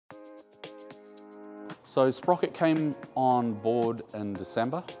So Sprocket came on board in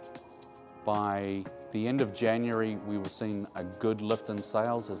December. By the end of January, we were seeing a good lift in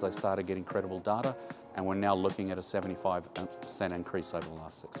sales as they started getting credible data, and we're now looking at a 75% increase over the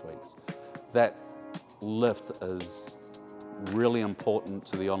last 6 weeks. That lift is really important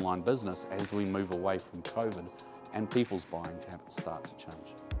to the online business as we move away from COVID and people's buying habits start to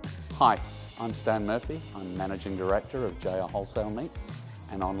change. Hi, I'm Stan Murphy. I'm Managing Director of JR Wholesale Meats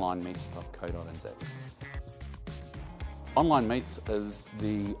and onlinemeats.co.nz. Online Meats is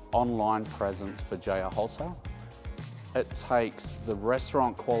the online presence for JR Wholesale. It takes the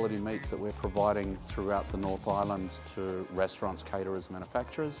restaurant quality meats that we're providing throughout the North Island to restaurants, caterers,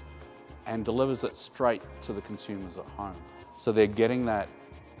 manufacturers, and delivers it straight to the consumers at home. So they're getting that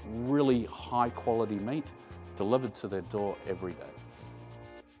really high quality meat delivered to their door every day.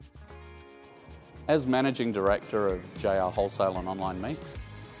 As Managing Director of JR Wholesale and Online Meats,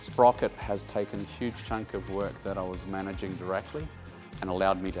 Sprocket has taken a huge chunk of work that I was managing directly and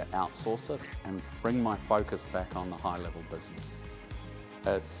allowed me to outsource it and bring my focus back on the high-level business.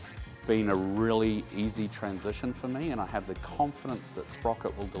 It's been a really easy transition for me, and I have the confidence that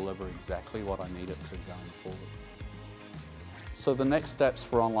Sprocket will deliver exactly what I need it to going forward. So the next steps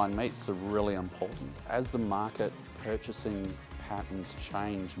for Online Meats are really important. As the market purchasing patterns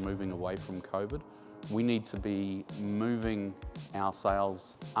change, moving away from COVID, we need to be moving our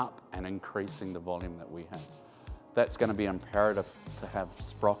sales up and increasing the volume that we have. That's going to be imperative to have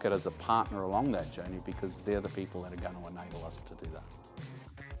Sprocket as a partner along that journey, because they're the people that are going to enable us to do that.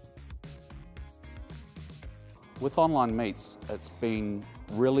 With Online Meats, it's been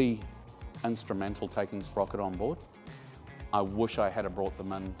really instrumental taking Sprocket on board. I wish I had brought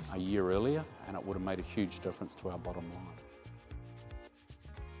them in a year earlier, and it would have made a huge difference to our bottom line.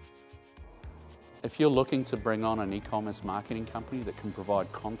 If you're looking to bring on an e-commerce marketing company that can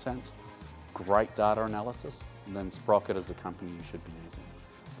provide content, great data analysis, then Sprocket is a company you should be using.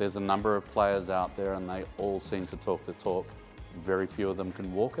 There's a number of players out there and they all seem to talk the talk. Very few of them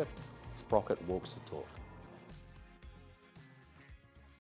can walk it. Sprocket walks the talk.